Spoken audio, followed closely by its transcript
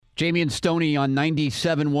Jamie and Stoney on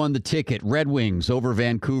 97-1 The Ticket. Red Wings over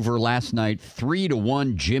Vancouver last night,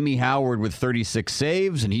 3-1. Jimmy Howard with 36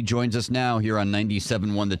 saves, and he joins us now here on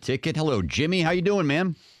 97-1 The Ticket. Hello, Jimmy. How you doing,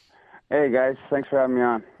 man? Hey, guys. Thanks for having me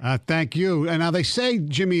on. Thank you. And now they say,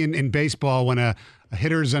 Jimmy, in baseball, when a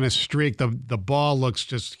hitter's on a streak, the ball looks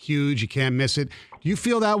just huge. You can't miss it. Do you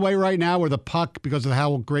feel that way right now where the puck, because of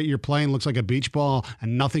how great you're playing, looks like a beach ball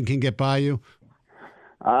and nothing can get by you?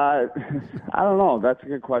 I don't know. That's a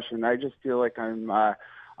good question. I just feel like I'm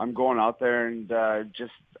going out there and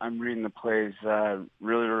I'm reading the plays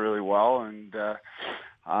really, really well. And,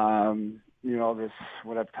 this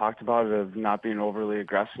what I've talked about of not being overly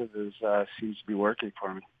aggressive seems to be working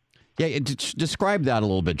for me. Yeah, describe that a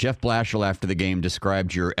little bit. Jeff Blashill, after the game,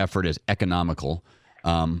 described your effort as economical.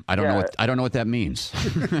 I don't know what that means.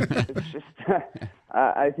 It's just,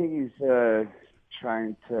 I think he's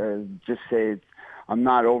trying to just say I'm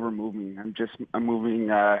not over moving. I'm moving,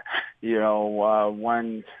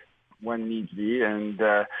 when needs be, and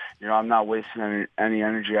I'm not wasting any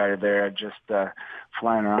energy out of there. Just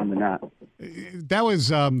flying around the net. That was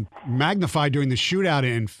magnified during the shootout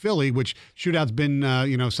in Philly, which shootout's been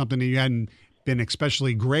something that you hadn't been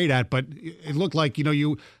especially great at, but it looked like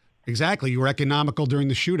you were economical during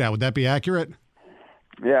the shootout. Would that be accurate?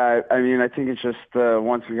 Yeah, I think it's just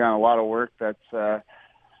once again a lot of work that's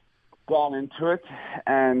gone into it,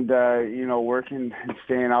 and working and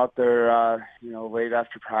staying out there late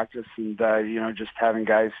after practice, and just having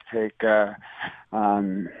guys take tons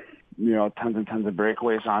and tons of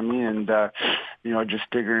breakaways on me, and just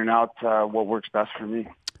figuring out what works best for me.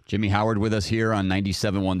 Jimmy Howard with us here on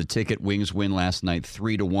 97-1 The Ticket. Wings win last night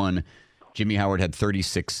 3-1. Jimmy Howard had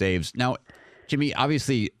 36 saves. Now, Jimmy,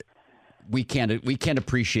 obviously we can't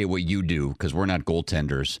appreciate what you do because we're not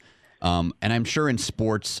goaltenders. And I'm sure in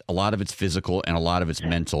sports, a lot of it's physical and a lot of it's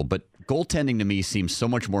mental. But goaltending to me seems so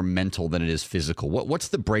much more mental than it is physical. What's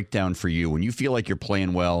the breakdown for you when you feel like you're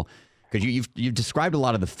playing well? Because you've described a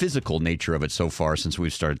lot of the physical nature of it so far since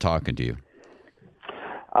we've started talking to you.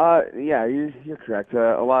 Yeah, you're correct.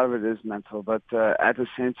 A lot of it is mental, but at the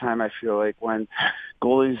same time, I feel like when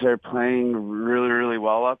goalies are playing really, really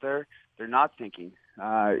well out there, they're not thinking.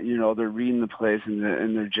 They're reading the plays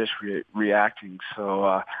and they're just reacting.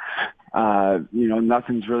 So,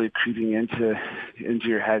 nothing's really creeping into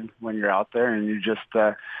your head when you're out there, and you're just,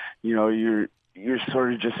 you're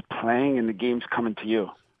sort of just playing, and the game's coming to you.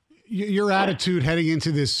 Your attitude heading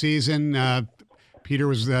into this season, Peter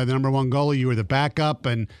was the number one goalie. You were the backup,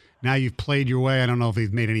 and now you've played your way. I don't know if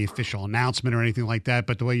he's made any official announcement or anything like that,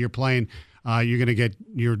 but the way you're playing, you're going to get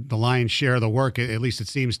the lion's share of the work, at least it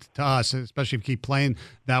seems to us, especially if you keep playing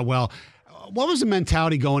that well. What was the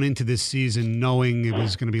mentality going into this season, knowing it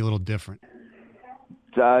was going to be a little different?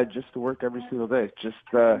 Just to work every single day, just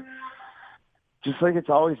like it's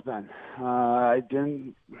always been. I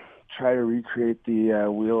didn't try to recreate the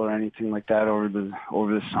wheel or anything like that over the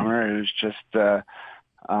summer. It was just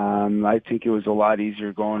I think it was a lot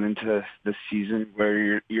easier going into the season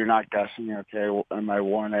where you're not guessing, okay, am I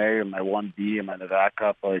 1A, am I 1B, am I the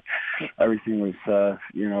backup? Like everything was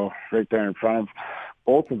right there in front of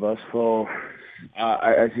both of us. So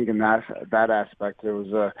I think in that aspect it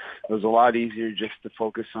was a lot easier just to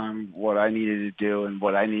focus on what I needed to do and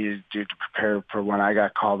what I needed to do to prepare for when I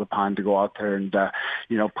got called upon to go out there and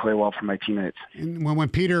play well for my teammates. And when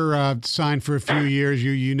Peter signed for a few years,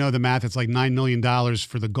 you know the math. It's like $9 million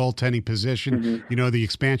for the goaltending position. Mm-hmm. The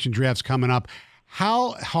expansion draft's coming up.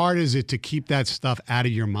 How hard is it to keep that stuff out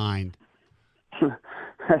of your mind?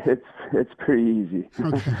 It's pretty easy.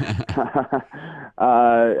 Okay.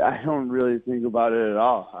 I don't really think about it at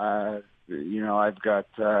all. I've got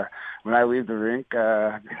when I leave the rink,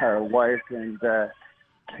 I've got a wife and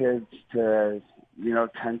kids to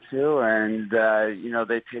tend to, and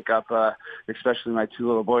they take up, especially my two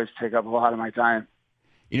little boys, take up a lot of my time.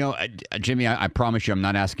 Jimmy, I promise you I'm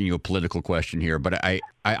not asking you a political question here, but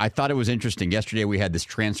I thought it was interesting. Yesterday we had this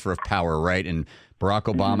transfer of power, right? And Barack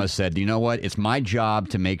Obama said, you know what? It's my job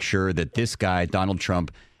to make sure that this guy, Donald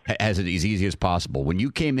Trump, has it as easy as possible. When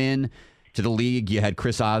you came in to the league, you had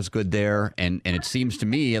Chris Osgood there, and it seems to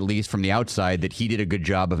me, at least from the outside, that he did a good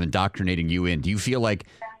job of indoctrinating you in. Do you feel like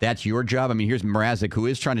that's your job? I mean, here's Mrazek, who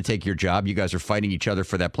is trying to take your job. You guys are fighting each other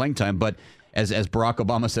for that playing time, but as Barack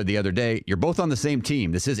Obama said the other day, you're both on the same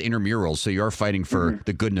team. This is intramurals, so you're fighting for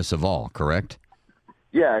the goodness of all, correct?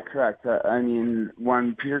 Yeah, correct.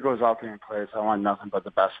 When Peter goes out there and plays, I want nothing but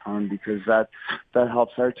the best for him because that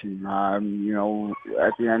helps our team. At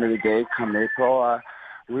the end of the day, come April,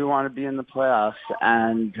 we want to be in the playoffs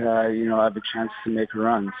and, have a chance to make a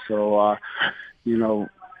run. So,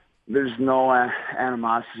 there's no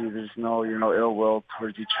animosity. There's no, ill will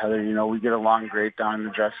towards each other. We get along great down in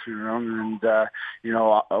the dressing room and,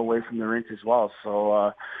 away from the rink as well.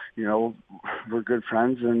 So, we're good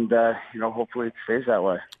friends and, hopefully it stays that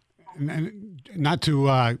way. And not to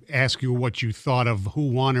ask you what you thought of who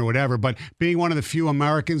won or whatever, but being one of the few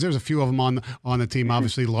Americans, there's a few of them on the team,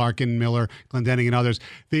 obviously Larkin, Miller, Glendening, and others.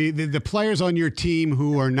 The players on your team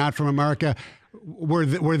who are not from America, were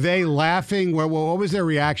they laughing? What was their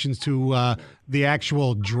reactions to the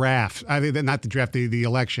actual draft? Not the draft, the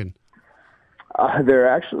election. They're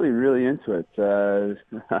actually really into it.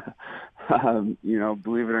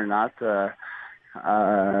 Believe it or not,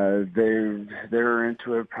 they were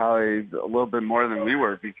into it probably a little bit more than we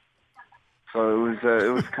were. So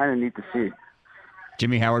it was kind of neat to see.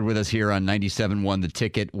 Jimmy Howard with us here on 97.1 The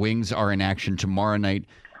Ticket. Wings are in action tomorrow night,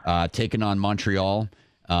 taking on Montreal.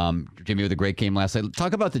 Jimmy with a great game last night.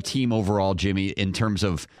 Talk about the team overall, Jimmy, in terms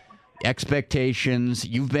of expectations.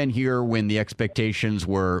 You've been here when the expectations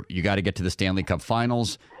were you got to get to the Stanley Cup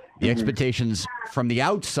Finals. The expectations from the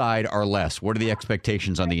outside are less. What are the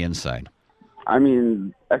expectations on the inside? I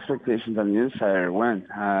mean, expectations on the inside are win.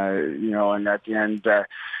 And at the end,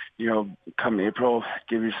 come April,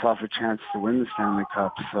 give yourself a chance to win the Stanley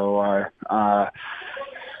Cup. So,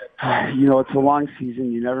 it's a long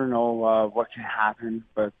season. You never know what can happen.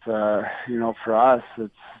 But, for us,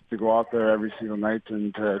 it's to go out there every single night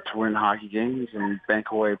and to win hockey games and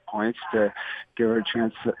bank away points to give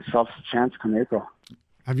ourselves a chance come April.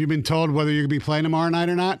 Have you been told whether you're going to be playing tomorrow night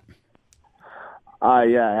or not?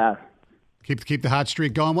 Yeah, I have. Keep the hot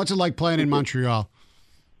streak going. What's it like playing in Montreal?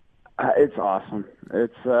 It's awesome.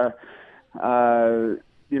 It's,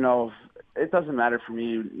 it doesn't matter for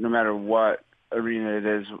me no matter what arena it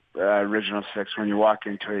is, Original Six. When you walk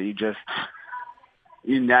into it,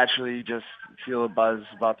 you naturally just feel a buzz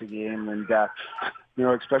about the game. And,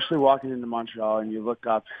 especially walking into Montreal and you look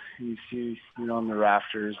up and you see, in the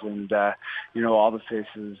rafters and, all the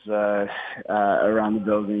faces around the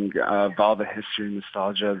building of all the history and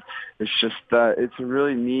nostalgia. It's just, it's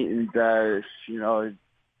really neat and,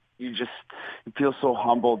 you feel so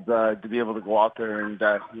humbled to be able to go out there and,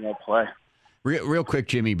 play. Real quick,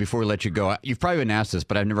 Jimmy, before we let you go, you've probably been asked this,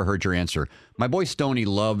 but I've never heard your answer. My boy Stoney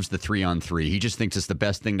loves the 3-on-3. He just thinks it's the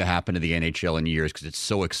best thing to happen to the NHL in years because it's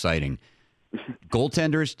so exciting.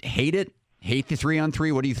 Goaltenders hate it? Hate the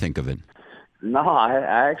 3-on-3? What do you think of it? No,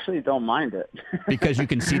 I actually don't mind it. Because you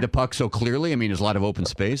can see the puck so clearly? I mean, there's a lot of open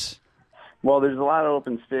space? Well, there's a lot of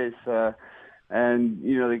open space. And,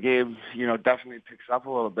 the game, definitely picks up a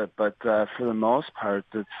little bit. But for the most part,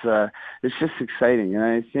 it's just exciting. And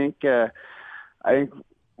I think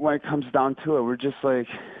when it comes down to it, we're just like,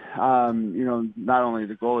 not only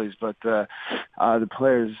the goalies, but the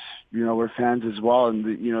players, we're fans as well. And,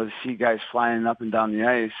 to see guys flying up and down the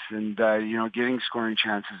ice and, getting scoring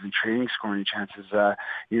chances and trading scoring chances,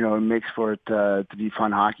 it makes for it to be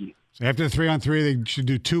fun hockey. So after the 3-on-3, they should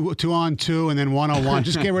do 2-on-2 and then 1-on-1.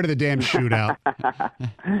 Just get rid of the damn shootout.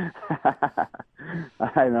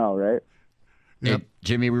 I know, right? Yep. Hey,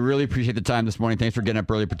 Jimmy, we really appreciate the time this morning. Thanks for getting up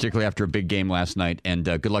early, particularly after a big game last night. And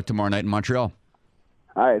good luck tomorrow night in Montreal.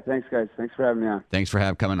 All right. Thanks, guys. Thanks for having me on. Thanks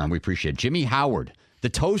for coming on. We appreciate it. Jimmy Howard, the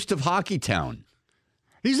toast of Hockeytown.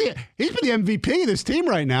 He's been the MVP of this team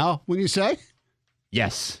right now, wouldn't you say?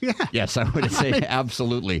 Yes. Yeah. Yes, I would say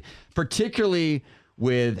absolutely. Particularly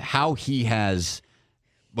with how he has,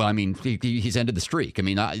 he's ended the streak. I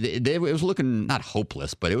mean, it was looking not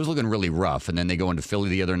hopeless, but it was looking really rough. And then they go into Philly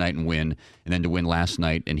the other night and win, and then to win last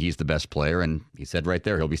night, and he's the best player. And he said right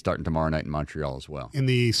there he'll be starting tomorrow night in Montreal as well. In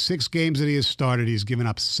the 6 games that he has started, he's given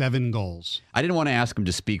up 7 goals. I didn't want to ask him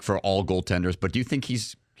to speak for all goaltenders, but do you think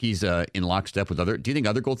he's in lockstep with other? Do you think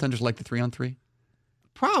other goaltenders like the 3-on-3?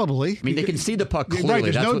 Probably. I mean, they can see the puck clearly.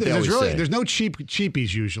 Right, That's what they always say. There's no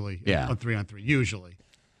cheapies usually on 3-on-3, usually.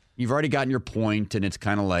 You've already gotten your point, and it's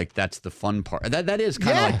kind of like that's the fun part. That is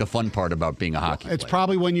kind of like the fun part about being a hockey player. It's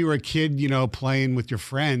probably when you were a kid, playing with your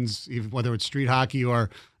friends, whether it's street hockey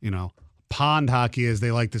or, pond hockey, as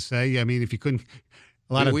they like to say. I mean, if you couldn't...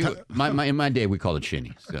 In my day, we called it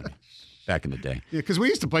shinny. So. Back in the day. Yeah, because we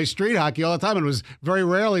used to play street hockey all the time, and it was very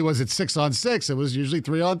rarely was it 6-on-6. It was usually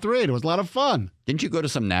 3-on-3. It was a lot of fun. Didn't you go to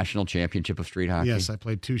some national championship of street hockey? Yes, I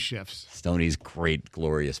played 2 shifts. Stoney's great,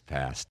 glorious past.